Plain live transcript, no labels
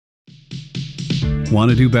Want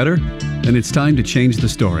to do better? Then it's time to change the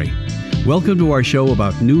story. Welcome to our show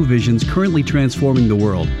about new visions currently transforming the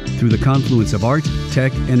world through the confluence of art,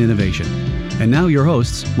 tech, and innovation. And now your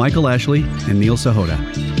hosts, Michael Ashley and Neil Sahota.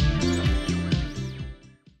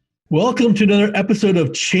 Welcome to another episode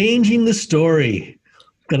of Changing the Story.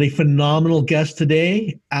 Got a phenomenal guest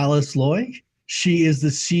today, Alice Loy. She is the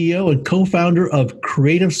CEO and co-founder of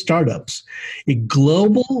Creative Startups, a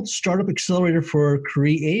global startup accelerator for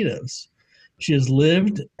creatives. She has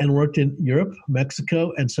lived and worked in Europe,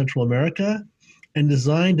 Mexico, and Central America, and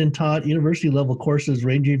designed and taught university-level courses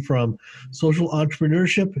ranging from social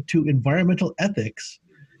entrepreneurship to environmental ethics.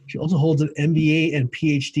 She also holds an MBA and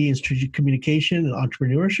PhD in strategic communication and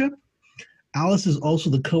entrepreneurship. Alice is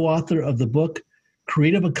also the co-author of the book,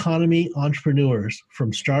 Creative Economy Entrepreneurs,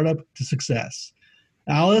 From Startup to Success.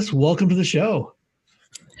 Alice, welcome to the show.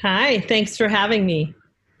 Hi, thanks for having me.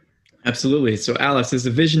 Absolutely. So Alice, as a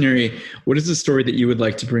visionary, what is the story that you would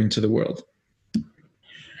like to bring to the world?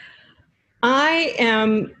 I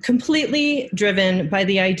am completely driven by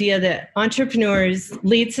the idea that entrepreneurs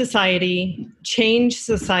lead society, change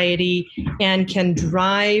society, and can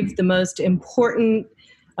drive the most important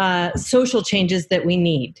social changes that we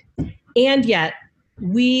need. And yet,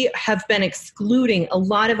 we have been excluding a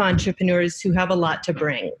lot of entrepreneurs who have a lot to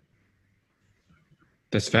bring.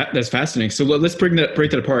 That's fascinating. So let's break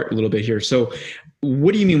that apart a little bit here. So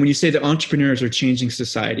what do you mean when you say that entrepreneurs are changing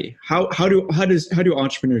society? How do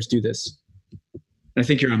entrepreneurs do this? I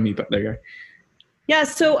think you're on mute, but there you are. Yeah,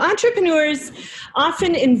 so entrepreneurs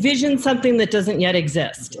often envision something that doesn't yet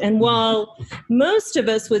exist. And while most of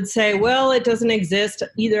us would say, well, it doesn't exist,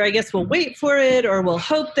 either I guess we'll wait for it or we'll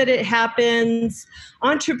hope that it happens,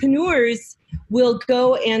 entrepreneurs will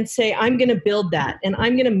go and say, I'm going to build that and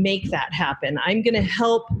I'm going to make that happen. I'm going to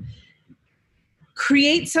help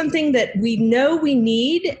create something that we know we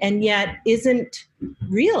need and yet isn't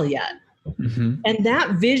real yet. Mm-hmm. And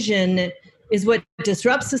that vision is what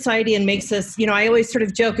disrupts society and makes us, I always sort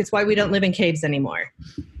of joke, it's why we don't live in caves anymore.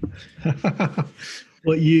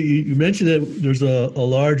 Well, you mentioned that there's a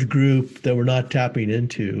large group that we're not tapping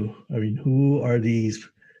into. I mean, who are these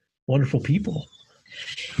wonderful people?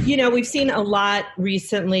 We've seen a lot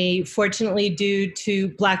recently, fortunately, due to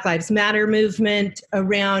Black Lives Matter movement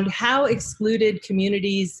around how excluded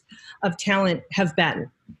communities of talent have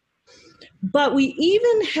been. But we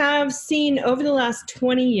even have seen over the last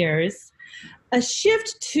 20 years, a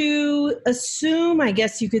shift to assume, I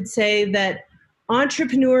guess you could say, that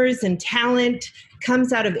entrepreneurs and talent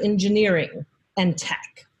comes out of engineering and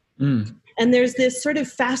tech. Mm. And there's this sort of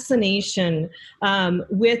fascination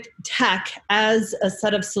with tech as a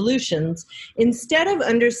set of solutions, instead of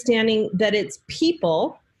understanding that it's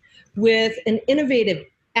people with an innovative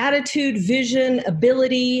attitude, vision,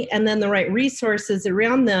 ability, and then the right resources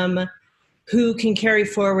around them who can carry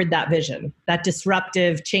forward that vision, that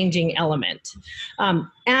disruptive, changing element.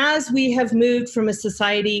 As we have moved from a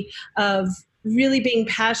society of really being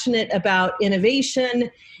passionate about innovation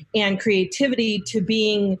and creativity to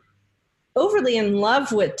being overly in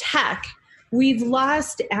love with tech, we've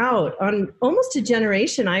lost out on almost a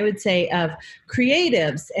generation, I would say, of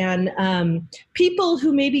creatives and people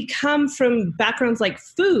who maybe come from backgrounds like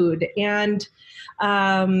food and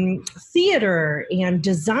theater and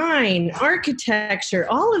design, architecture,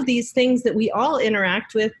 all of these things that we all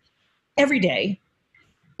interact with every day.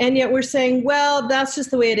 And yet we're saying, well, that's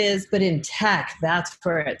just the way it is, but in tech, that's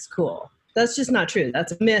where it's cool. That's just not true.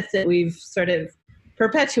 That's a myth that we've sort of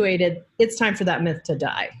perpetuated. It's time for that myth to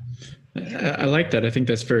die. I like that. I think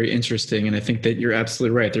that's very interesting. And I think that you're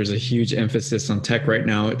absolutely right. There's a huge emphasis on tech right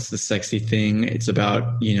now. It's the sexy thing. It's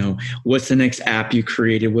about, what's the next app you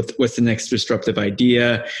created? What's the next disruptive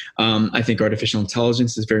idea? I think artificial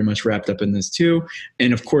intelligence is very much wrapped up in this too.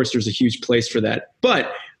 And of course, there's a huge place for that.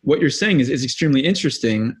 But what you're saying is extremely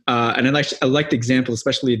interesting. And I like the example,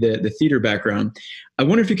 especially the theater background. I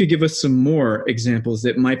wonder if you could give us some more examples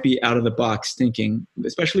that might be out of the box thinking,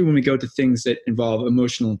 especially when we go to things that involve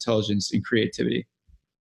emotional intelligence and creativity.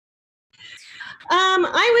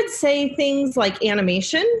 I would say things like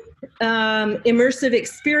animation, immersive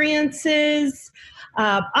experiences,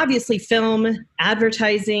 obviously film,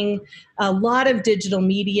 advertising, a lot of digital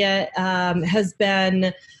media has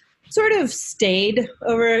been sort of stayed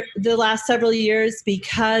over the last several years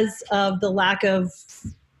because of the lack of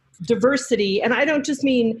diversity. And I don't just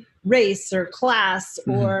mean race or class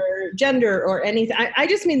or gender or anything. I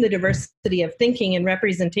just mean the diversity of thinking and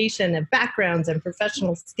representation of backgrounds and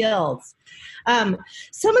professional skills.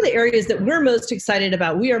 Some of the areas that we are most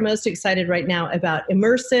excited right now about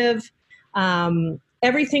immersive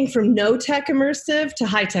everything from no tech immersive to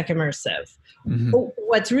high tech immersive. Mm-hmm.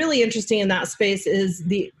 What's really interesting in that space is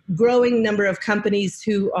the growing number of companies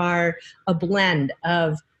who are a blend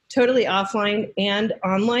of totally offline and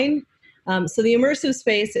online. So the immersive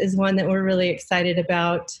space is one that we're really excited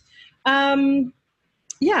about.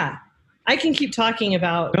 Yeah, I can keep talking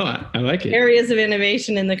about I like it. Areas of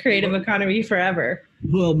innovation in the creative economy forever.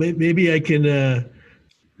 Well, maybe I can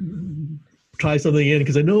try something in,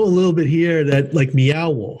 because I know a little bit here that like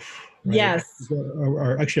Meow Wolf. Right? Yes.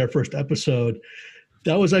 Our first episode,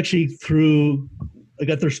 that was actually I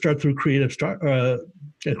got their start through creative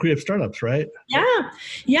startups, right?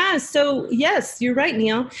 Yeah. So yes, you're right,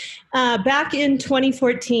 Neil. Back in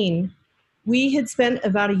 2014, we had spent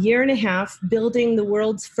about a year and a half building the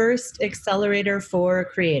world's first accelerator for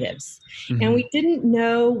creatives. Mm-hmm. And we didn't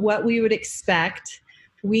know what we would expect.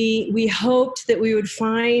 We hoped that we would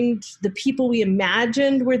find the people we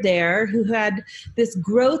imagined were there, who had this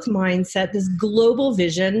growth mindset, this global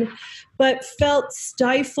vision, but felt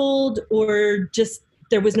stifled, or just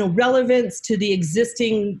there was no relevance to the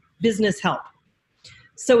existing business help.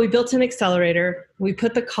 So we built an accelerator. We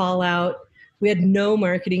put the call out. We had no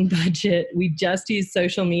marketing budget. We just used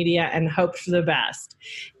social media and hoped for the best.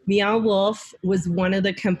 Meow Wolf was one of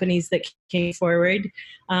the companies that came forward.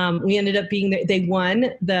 We ended up they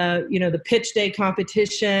won the pitch day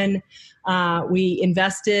competition. We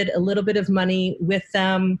invested a little bit of money with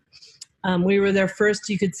them. We were their first,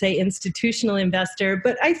 you could say, institutional investor.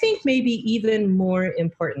 But I think maybe even more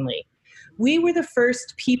importantly, we were the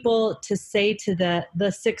first people to say to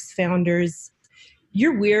the 6 founders,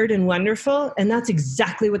 "You're weird and wonderful, and that's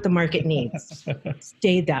exactly what the market needs.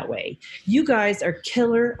 Stay that way. You guys are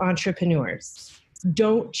killer entrepreneurs.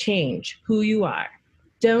 Don't change who you are.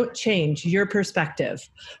 Don't change your perspective.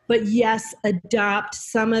 But yes, adopt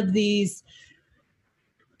some of these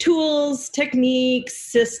tools, techniques,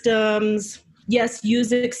 systems. Yes,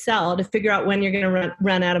 use Excel to figure out when you're going to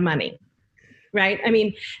run out of money." Right? I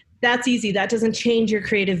mean, that's easy. That doesn't change your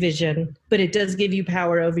creative vision, but it does give you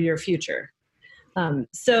power over your future.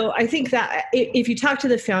 So I think that if you talk to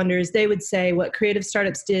the founders, they would say what Creative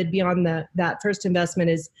Startups did beyond that first investment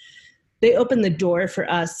is they opened the door for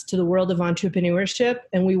us to the world of entrepreneurship,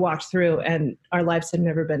 and we walked through, and our lives have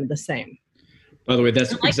never been the same. By the way,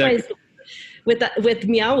 that's exactly with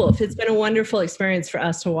Meow Wolf. It's been a wonderful experience for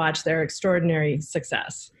us to watch their extraordinary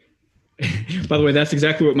success. By the way, that's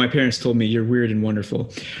exactly what my parents told me. You're weird and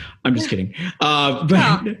wonderful. I'm just kidding. But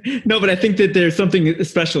I think that there's something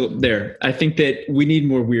special there. I think that we need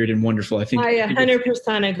more weird and wonderful. I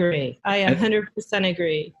 100% agree. I 100%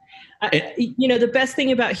 agree. The best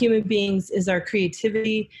thing about human beings is our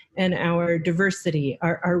creativity and our diversity,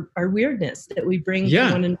 our weirdness that we bring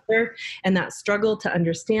to one another, and that struggle to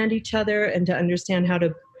understand each other and to understand how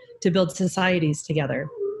to build societies together.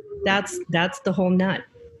 That's the whole nut.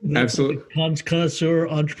 Absolutely. Connoisseur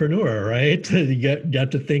entrepreneur, right? You have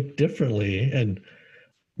to think differently. And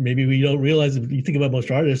maybe we don't realize, if you think about most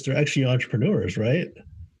artists, they're actually entrepreneurs, right?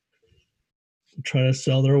 Trying to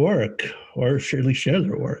sell their work, or surely share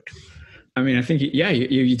their work. I mean, I think,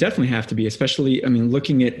 you definitely have to be, especially, I mean,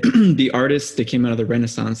 looking at the artists that came out of the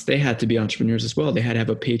Renaissance, they had to be entrepreneurs as well. They had to have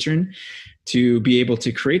a patron to be able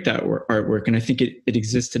to create that artwork. And I think it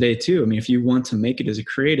exists today too. I mean, if you want to make it as a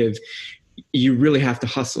creative, you really have to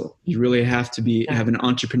hustle. You really have to have an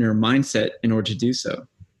entrepreneur mindset in order to do so.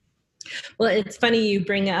 Well, it's funny you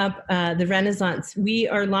bring up the Renaissance. We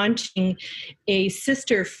are launching a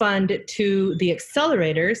sister fund to the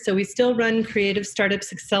accelerator. So we still run Creative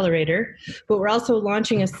Startups Accelerator, but we're also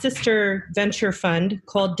launching a sister venture fund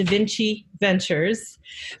called Da Vinci Ventures,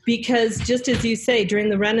 because just as you say, during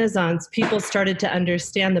the Renaissance, people started to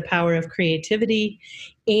understand the power of creativity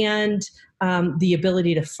and the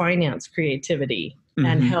ability to finance creativity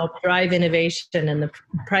and help drive innovation, and the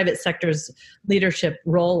private sector's leadership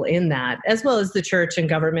role in that, as well as the church and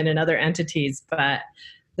government and other entities. But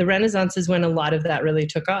the Renaissance is when a lot of that really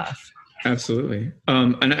took off. Absolutely.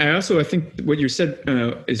 And I think what you said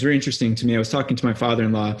is very interesting to me. I was talking to my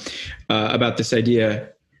father-in-law about this idea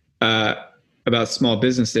about small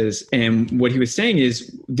businesses. And what he was saying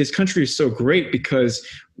is this country is so great because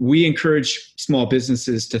we encourage small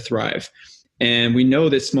businesses to thrive. And we know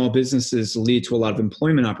that small businesses lead to a lot of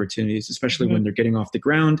employment opportunities, especially when they're getting off the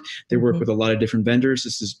ground. They work with a lot of different vendors.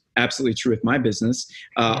 This is absolutely true with my business.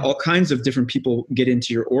 All kinds of different people get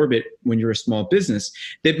into your orbit when you're a small business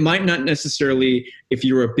that might not necessarily, if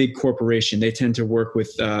you're a big corporation, they tend to work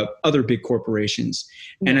with other big corporations.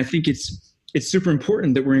 And I think it's it's super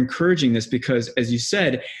important that we're encouraging this because, as you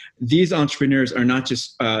said, these entrepreneurs are not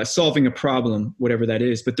just solving a problem, whatever that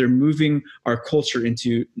is, but they're moving our culture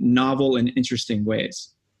into novel and interesting ways.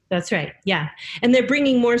 That's right. Yeah. And they're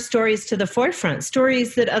bringing more stories to the forefront,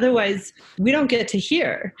 stories that otherwise we don't get to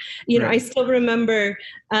hear. You know, I still remember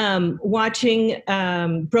watching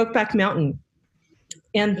Brokeback Mountain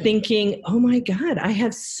and thinking, oh my God, I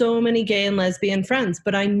have so many gay and lesbian friends,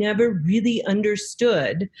 but I never really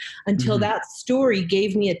understood until that story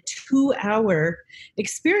gave me a 2-hour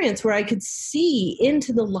experience where I could see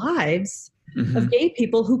into the lives of gay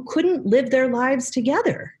people who couldn't live their lives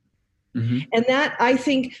together. And that, I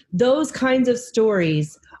think, those kinds of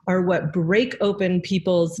stories are what break open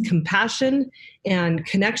people's compassion and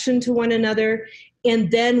connection to one another.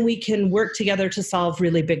 And then we can work together to solve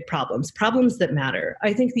really big problems that matter.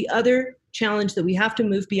 I think the other challenge that we have to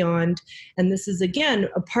move beyond, and this is, again,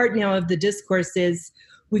 a part now of the discourse, is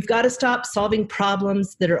we've got to stop solving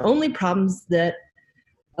problems that are only problems that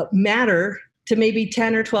matter to maybe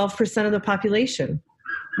 10 or 12% of the population.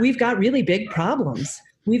 We've got really big problems.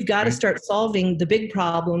 We've got to start solving the big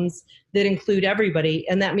problems that include everybody.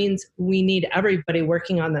 And that means we need everybody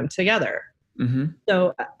working on them together.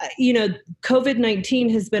 So, you know,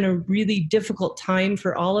 COVID-19 has been a really difficult time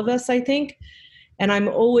for all of us, I think. And I'm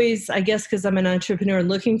always, I guess, because I'm an entrepreneur,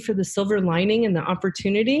 looking for the silver lining and the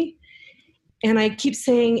opportunity. And I keep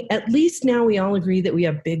saying, at least now we all agree that we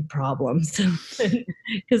have big problems.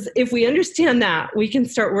 Because if we understand that, we can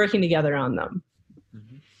start working together on them.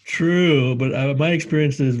 True, but my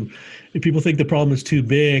experience is if people think the problem is too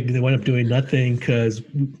big, they wind up doing nothing because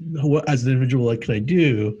as an individual, what can I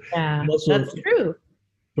do? Yeah, also, that's true.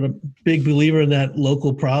 But I'm a big believer in that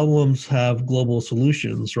local problems have global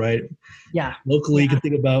solutions, right? Yeah. Locally, you can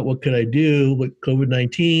think about what could I do with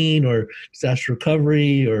COVID-19 or disaster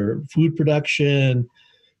recovery or food production,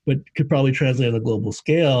 but could probably translate on a global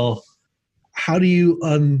scale. How do you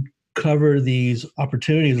uncover these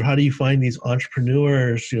opportunities, or how do you find these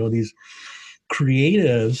entrepreneurs, you know, these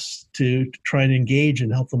creatives to try and engage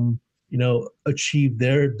and help them, you know, achieve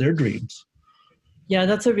their dreams? Yeah,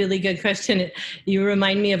 that's a really good question. You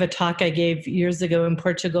remind me of a talk I gave years ago in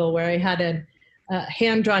Portugal where I had a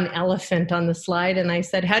hand-drawn elephant on the slide, and I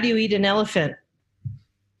said, how do you eat an elephant?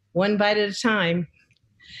 One bite at a time.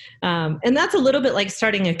 And that's a little bit like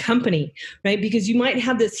starting a company, right? Because you might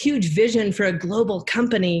have this huge vision for a global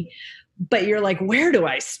company, but you're like, where do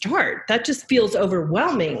I start? That just feels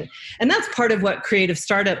overwhelming. And that's part of what Creative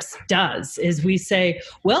Startups does, is we say,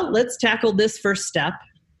 well, let's tackle this first step.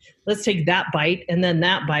 Let's take that bite and then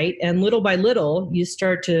that bite. And little by little, you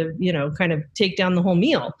start to, you know, kind of take down the whole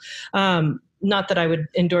meal. Not that I would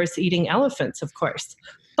endorse eating elephants, of course,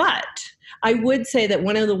 but I would say that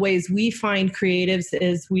one of the ways we find creatives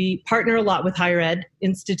is we partner a lot with higher ed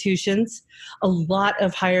institutions. A lot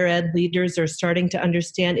of higher ed leaders are starting to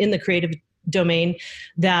understand in the creative domain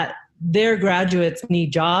that their graduates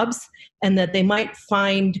need jobs and that they might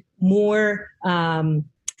find more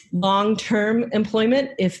long-term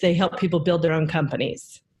employment if they help people build their own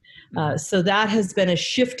companies. So that has been a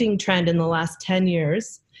shifting trend in the last 10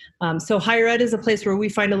 years. So higher ed is a place where we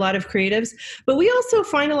find a lot of creatives, but we also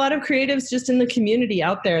find a lot of creatives just in the community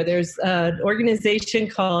out there. There's an organization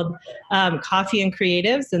called Coffee and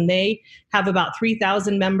Creatives, and they have about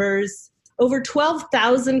 3,000 members. Over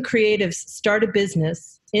 12,000 creatives start a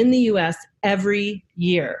business in the US every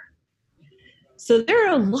year. So there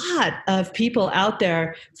are a lot of people out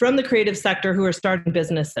there from the creative sector who are starting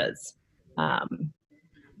businesses.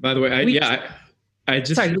 By the way, I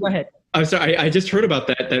just... Sorry, go ahead. I'm sorry, I just heard about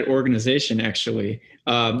that organization, actually.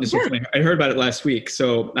 I heard about it last week.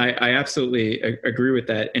 So I absolutely agree with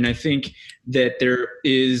that. And I think that there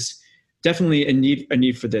is definitely a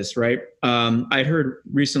need for this, right? I heard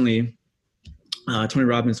recently, Tony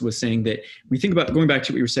Robbins was saying that we think about, going back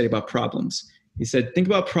to what you were saying about problems. He said, think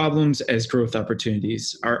about problems as growth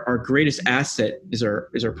opportunities. Our greatest asset is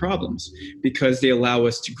our problems, because they allow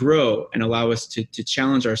us to grow and allow us to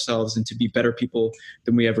challenge ourselves and to be better people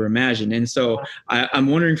than we ever imagined. And so I'm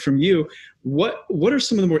wondering from you, what are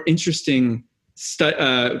some of the more interesting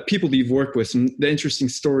people that you've worked with, some the interesting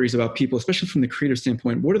stories about people, especially from the creative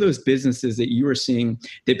standpoint? What are those businesses that you are seeing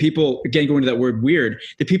that people, again, going to that word weird,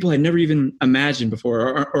 that people had never even imagined before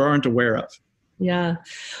or aren't aware of? Yeah,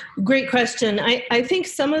 great question. I think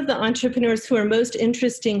some of the entrepreneurs who are most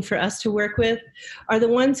interesting for us to work with are the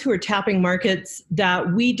ones who are tapping markets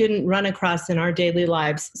that we didn't run across in our daily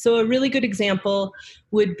lives. So a really good example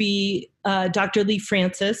would be Dr. Lee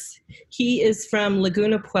Francis. He is from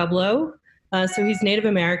Laguna Pueblo, so he's Native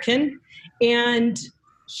American. And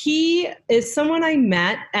he is someone I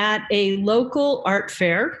met at a local art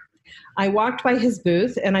fair. I walked by his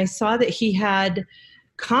booth and I saw that he had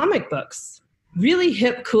comic books, really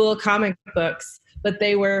hip, cool comic books, but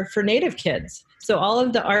they were for Native kids. So all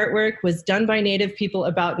of the artwork was done by Native people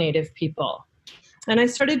about Native people. And I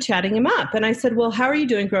started chatting him up and I said, well, how are you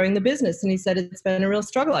doing growing the business? And he said, it's been a real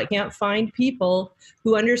struggle. I can't find people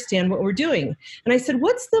who understand what we're doing. And I said,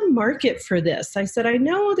 what's the market for this? I said, I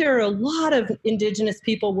know there are a lot of Indigenous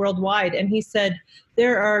people worldwide. And he said,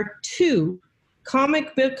 there are 2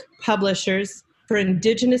 comic book publishers for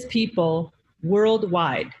Indigenous people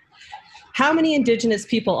worldwide. How many Indigenous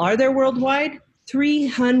people are there worldwide?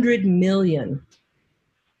 300 million.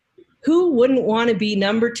 Who wouldn't want to be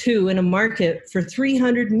number 2 in a market for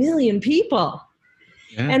 300 million people?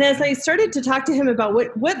 Yeah. And as I started to talk to him about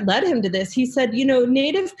what led him to this, he said,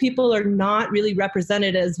 Native people are not really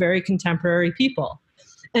represented as very contemporary people.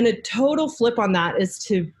 And a total flip on that is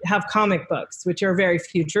to have comic books, which are very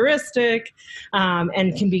futuristic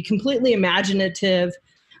and can be completely imaginative.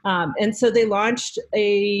 And so they launched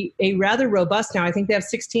a rather robust, now I think they have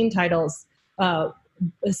 16 titles,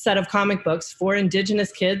 a set of comic books for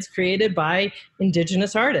Indigenous kids created by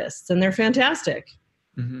Indigenous artists, and they're fantastic.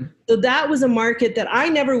 Mm-hmm. So that was a market that I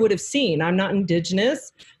never would have seen. I'm not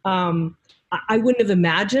Indigenous. I wouldn't have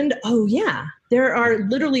imagined, oh yeah, there are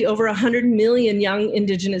literally over 100 million young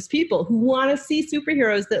Indigenous people who want to see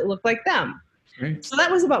superheroes that look like them. Right. So that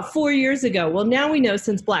was about 4 years ago. Well, now we know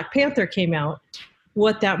since Black Panther came out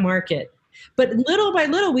what that market. But little by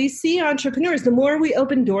little, we see entrepreneurs. The more we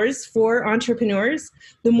open doors for entrepreneurs,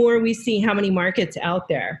 the more we see how many markets out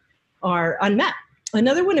there are unmet.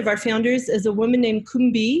 Another one of our founders is a woman named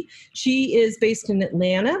Kumbi. She is based in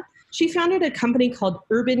Atlanta. She founded a company called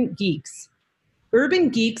Urban Geeks. Urban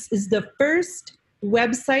Geeks is the first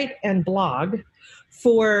website and blog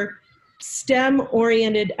for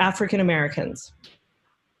STEM-oriented African Americans.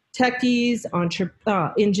 Techies,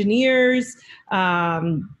 engineers,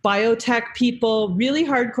 biotech people, really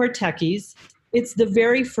hardcore techies. It's the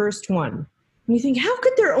very first one. And you think, how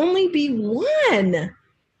could there only be one?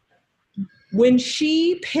 When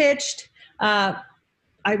she pitched, I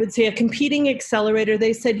would say, a competing accelerator,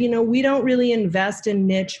 they said, we don't really invest in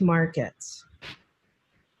niche markets.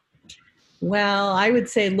 Well, I would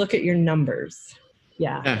say, look at your numbers.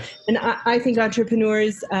 Yeah. And I think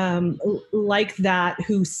entrepreneurs like that,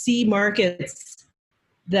 who see markets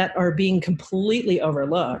that are being completely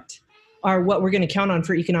overlooked, are what we're going to count on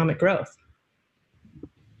for economic growth.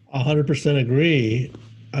 100% agree.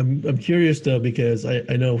 I'm curious though, because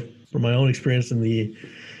I know from my own experience in the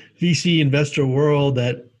VC investor world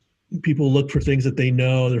that people look for things that they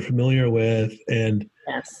know, they're familiar with, and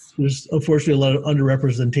yes, there's unfortunately a lot of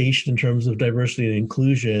underrepresentation in terms of diversity and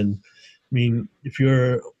inclusion. I mean, if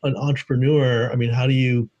you're an entrepreneur, how do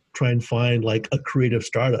you try and find like a creative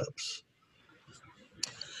startups?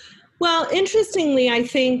 Well, interestingly, I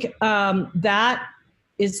think that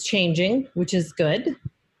is changing, which is good.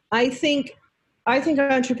 I think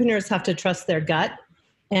entrepreneurs have to trust their gut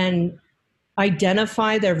and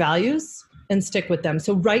identify their values and stick with them.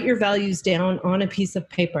 So write your values down on a piece of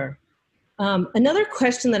paper. Another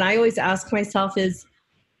question that I always ask myself is,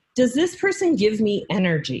 does this person give me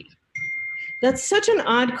energy? That's such an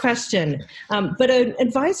odd question. But an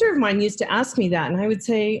advisor of mine used to ask me that, and I would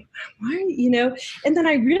say, why, and then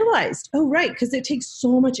I realized, oh, right, because it takes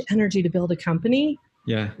so much energy to build a company.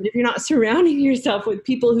 Yeah. But if you're not surrounding yourself with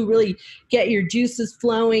people who really get your juices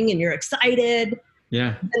flowing and you're excited,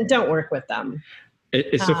 then don't work with them.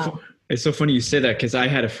 It's so funny you say that, because I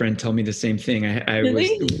had a friend tell me the same thing.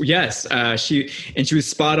 She was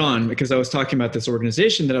spot on, because I was talking about this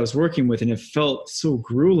organization that I was working with, and it felt so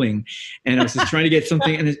grueling, and I was just trying to get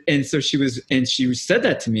something. And so she said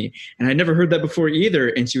that to me, and I never heard that before either.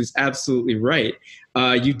 And she was absolutely right.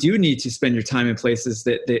 You do need to spend your time in places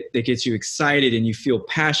that gets you excited and you feel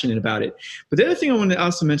passionate about it. But the other thing I want to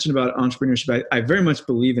also mention about entrepreneurship, I very much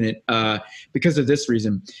believe in it because of this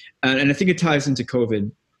reason. And I think it ties into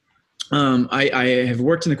COVID. I have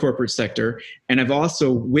worked in the corporate sector, and I've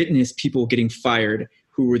also witnessed people getting fired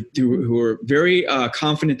who were very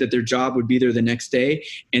confident that their job would be there the next day.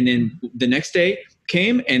 And then the next day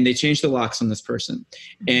came and they changed the locks on this person.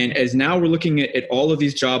 And as now we're looking at all of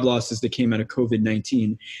these job losses that came out of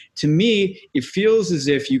COVID-19, to me, it feels as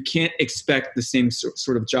if you can't expect the same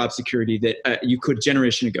sort of job security that you could a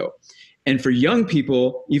generation ago. And for young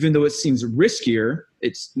people, even though it seems riskier,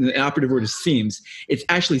 the operative word is seems, it's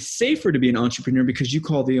actually safer to be an entrepreneur, because you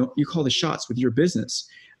call the shots with your business.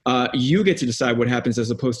 You get to decide what happens,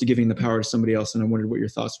 as opposed to giving the power to somebody else. And I wondered what your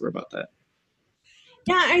thoughts were about that.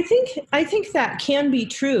 Yeah, I think that can be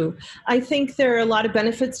true. I think there are a lot of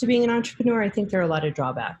benefits to being an entrepreneur. I think there are a lot of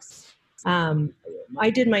drawbacks. I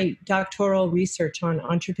did my doctoral research on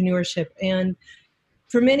entrepreneurship, and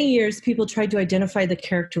for many years, people tried to identify the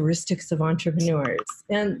characteristics of entrepreneurs.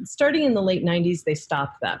 And starting in the late 90s, they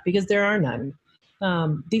stopped that because there are none.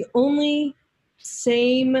 The only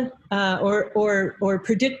same or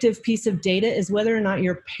predictive piece of data is whether or not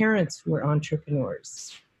your parents were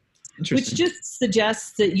entrepreneurs, which just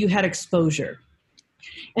suggests that you had exposure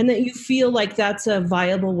and that you feel like that's a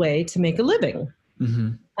viable way to make a living.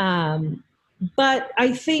 Mm-hmm. But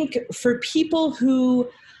I think for people who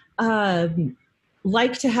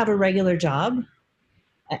like to have a regular job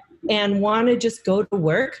and want to just go to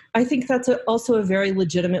work, I think that's also a very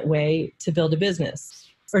legitimate way to build a business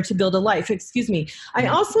or to build a life. Excuse me. I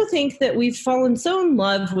also think that we've fallen so in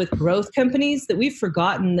love with growth companies that we've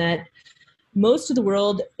forgotten that most of the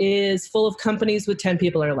world is full of companies with 10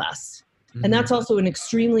 people or less. Mm-hmm. And that's also an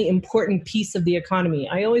extremely important piece of the economy.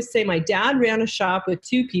 I always say my dad ran a shop with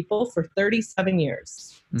 2 people for 37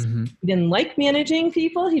 years. Mm-hmm. He didn't like managing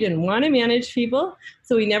people. He didn't want to manage people.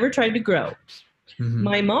 So he never tried to grow. Mm-hmm.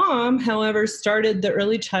 My mom, however, started the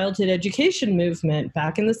early childhood education movement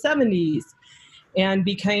back in the 70s and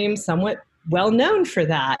became somewhat well known for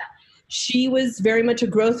that. She was very much a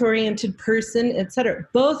growth-oriented person, et cetera.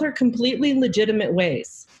 Both are completely legitimate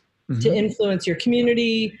ways to influence your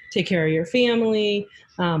community, take care of your family.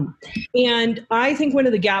 And I think one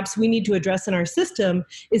of the gaps we need to address in our system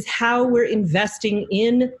is how we're investing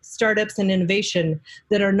in startups and innovation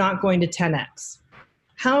that are not going to 10x.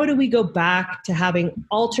 How do we go back to having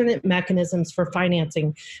alternate mechanisms for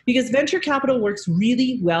financing? Because venture capital works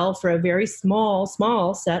really well for a very small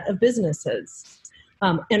set of businesses.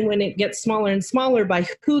 And when it gets smaller and smaller by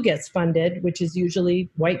who gets funded, which is usually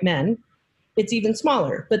white men, it's even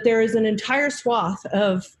smaller. But there is an entire swath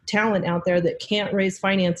of talent out there that can't raise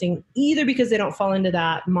financing either because they don't fall into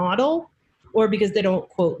that model or because they don't,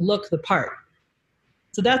 quote, look the part.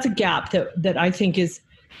 So that's a gap that I think is,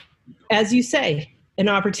 as you say, an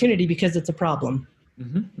opportunity because it's a problem.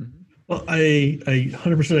 Mm-hmm. Well, I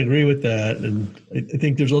 100% agree with that. And I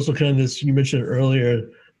think there's also kind of this, you mentioned earlier,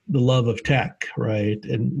 the love of tech, right?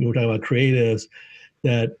 And we were talking about creatives,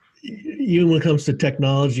 that even when it comes to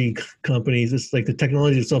technology companies, it's like the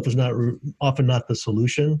technology itself is often not the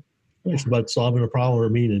solution. Yeah. It's about solving a problem or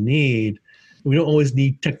meeting a need. We don't always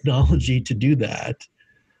need technology to do that,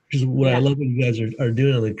 which is what I love what you guys are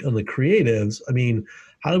doing on the creatives. I mean,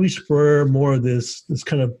 how do we spur more of this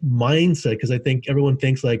kind of mindset? Because I think everyone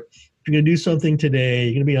thinks like, if you're going to do something today,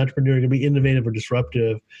 you're going to be an entrepreneur, you're going to be innovative or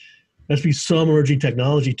disruptive, there has to be some emerging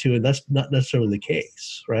technology to it. That's not necessarily the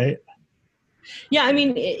case, right? Yeah, I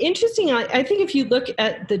mean, interesting. I think if you look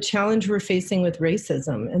at the challenge we're facing with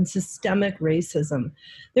racism and systemic racism,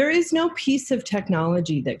 there is no piece of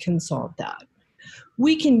technology that can solve that.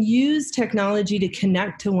 We can use technology to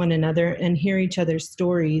connect to one another and hear each other's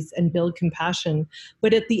stories and build compassion.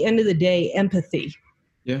 But at the end of the day, empathy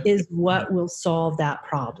is what will solve that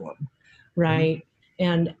problem, right? Mm-hmm.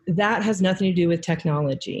 And that has nothing to do with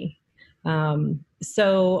technology.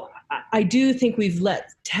 So I do think we've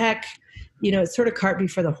let tech, it's sort of cart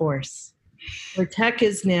before the horse, where tech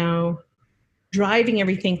is now driving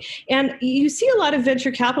everything. And you see a lot of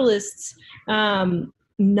venture capitalists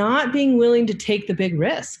not being willing to take the big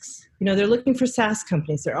risks. They're looking for SaaS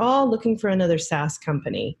companies. They're all looking for another SaaS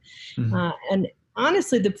company. Mm-hmm. And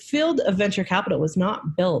honestly, the field of venture capital was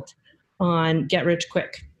not built on get rich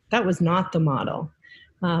quick. That was not the model.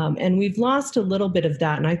 And we've lost a little bit of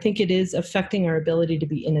that. And I think it is affecting our ability to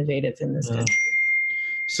be innovative in this country.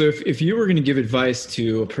 So if you were going to give advice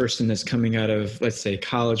to a person that's coming out of, let's say,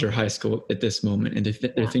 college or high school at this moment, and they're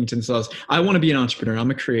thinking to themselves, I want to be an entrepreneur,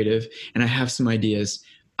 I'm a creative, and I have some ideas.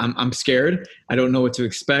 I'm scared. I don't know what to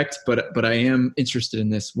expect, but I am interested in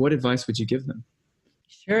this. What advice would you give them?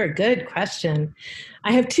 Sure. Good question.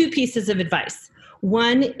 I have 2 pieces of advice.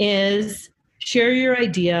 One is share your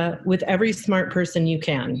idea with every smart person you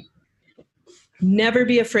can. Never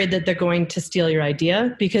be afraid that they're going to steal your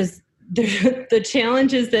idea, because the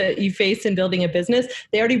challenges that you face in building a business,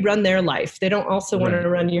 they already run their life. They don't also want to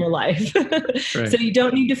run your life. So you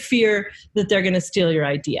don't need to fear that they're going to steal your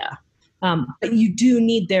idea. But you do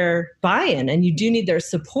need their buy-in, and you do need their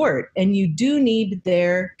support, and you do need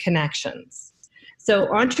their connections. So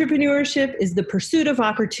entrepreneurship is the pursuit of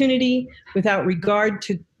opportunity without regard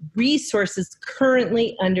to resources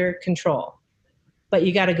currently under control. But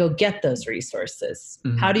you got to go get those resources.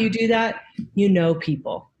 Mm-hmm. How do you do that? You know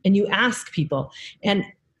people and you ask people. And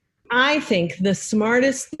I think the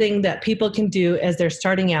smartest thing that people can do as they're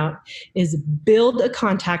starting out is build a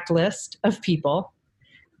contact list of people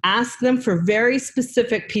Ask them for very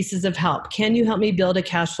specific pieces of help. Can you help me build a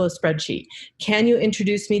cash flow spreadsheet? Can you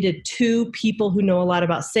introduce me to 2 people who know a lot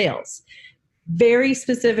about sales? Very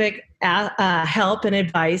specific help and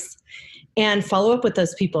advice, and follow up with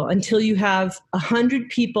those people until you have 100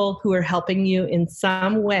 people who are helping you in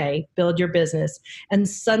some way build your business. And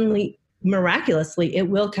suddenly, miraculously, it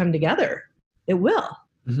will come together. It will.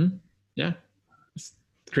 Mm-hmm. Yeah. It's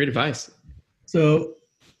great advice. So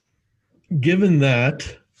given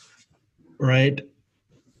that, right,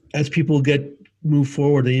 as people move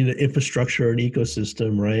forward, they need an infrastructure and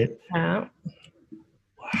ecosystem, right? Yeah.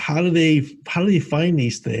 How do they find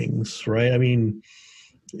these things, right? I mean,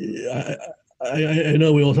 I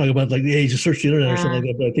know we all talk about like, hey, just search the internet or something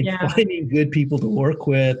like that, but I think finding good people to work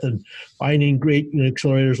with and finding great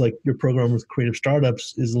accelerators like your program with Creative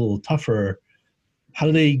Startups is a little tougher. How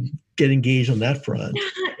do they get engaged on that front?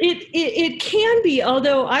 It can be,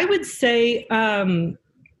 although I would say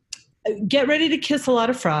get ready to kiss a lot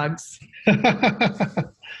of frogs.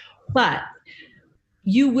 But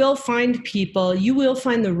you will find people, you will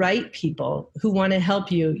find the right people who want to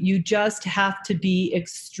help you. You just have to be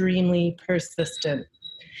extremely persistent.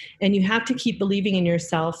 And you have to keep believing in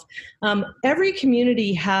yourself. Every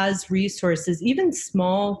community has resources, even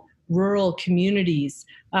small rural communities.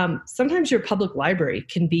 Sometimes your public library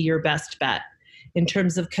can be your best bet in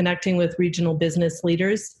terms of connecting with regional business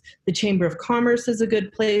leaders. The Chamber of Commerce is a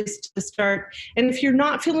good place to start. And if you're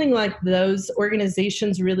not feeling like those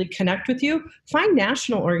organizations really connect with you, find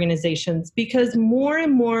national organizations, because more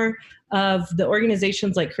and more of the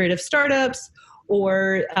organizations like Creative Startups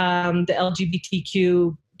or the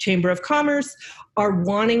LGBTQ Chamber of Commerce are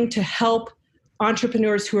wanting to help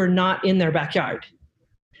entrepreneurs who are not in their backyard.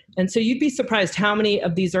 And so you'd be surprised how many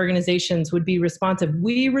of these organizations would be responsive.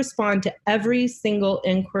 We respond to every single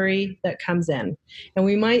inquiry that comes in. And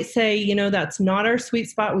we might say, that's not our sweet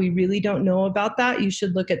spot. We really don't know about that. You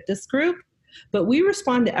should look at this group. But we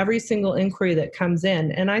respond to every single inquiry that comes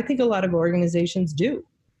in. And I think a lot of organizations do.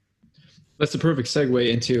 That's a perfect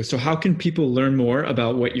segue into, so how can people learn more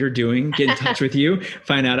about what you're doing, get in touch with you,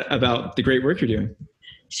 find out about the great work you're doing?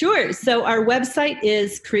 Sure. So our website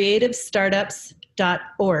is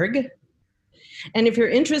creativestartups.org. And if you're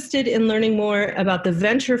interested in learning more about the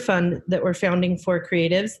venture fund that we're founding for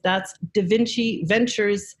creatives, that's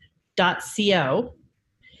davinciventures.co.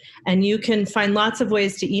 And you can find lots of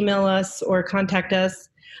ways to email us or contact us.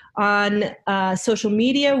 On social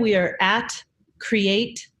media, we are at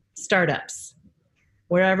Create Startups,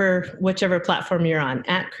 whichever platform you're on,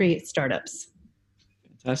 at Create Startups.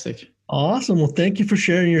 Fantastic. Awesome. Well, thank you for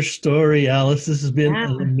sharing your story, Alice. This has been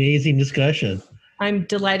an amazing discussion. I'm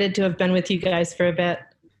delighted to have been with you guys for a bit.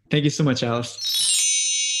 Thank you so much, Alice.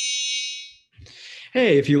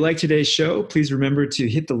 Hey, if you like today's show, please remember to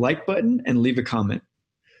hit the like button and leave a comment.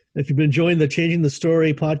 If you've been enjoying the Changing the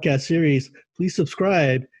Story podcast series, please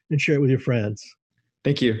subscribe and share it with your friends.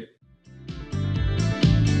 Thank you.